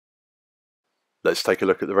Let's take a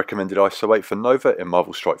look at the recommended ISO weight for Knowhere in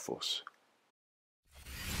Marvel Strike Force.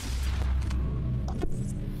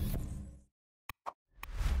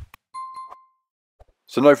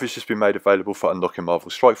 So Knowhere has just been made available for unlocking Marvel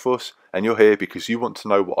Strike Force, and you're here because you want to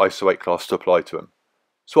know what ISO weight class to apply to them.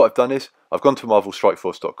 So what I've done is, I've gone to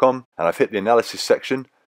marvelstrikeforce.com and I've hit the analysis section,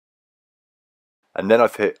 and then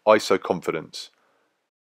I've hit ISO confidence.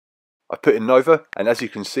 I've put in Knowhere, and as you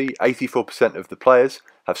can see, 84% of the players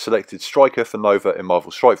have selected Striker for Knowhere in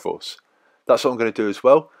Marvel Strike Force. That's what I'm going to do as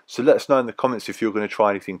well, so let us know in the comments if you're going to try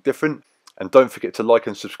anything different, and don't forget to like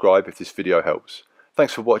and subscribe if this video helps.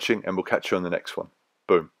 Thanks for watching, and we'll catch you on the next one.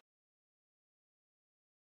 Boom.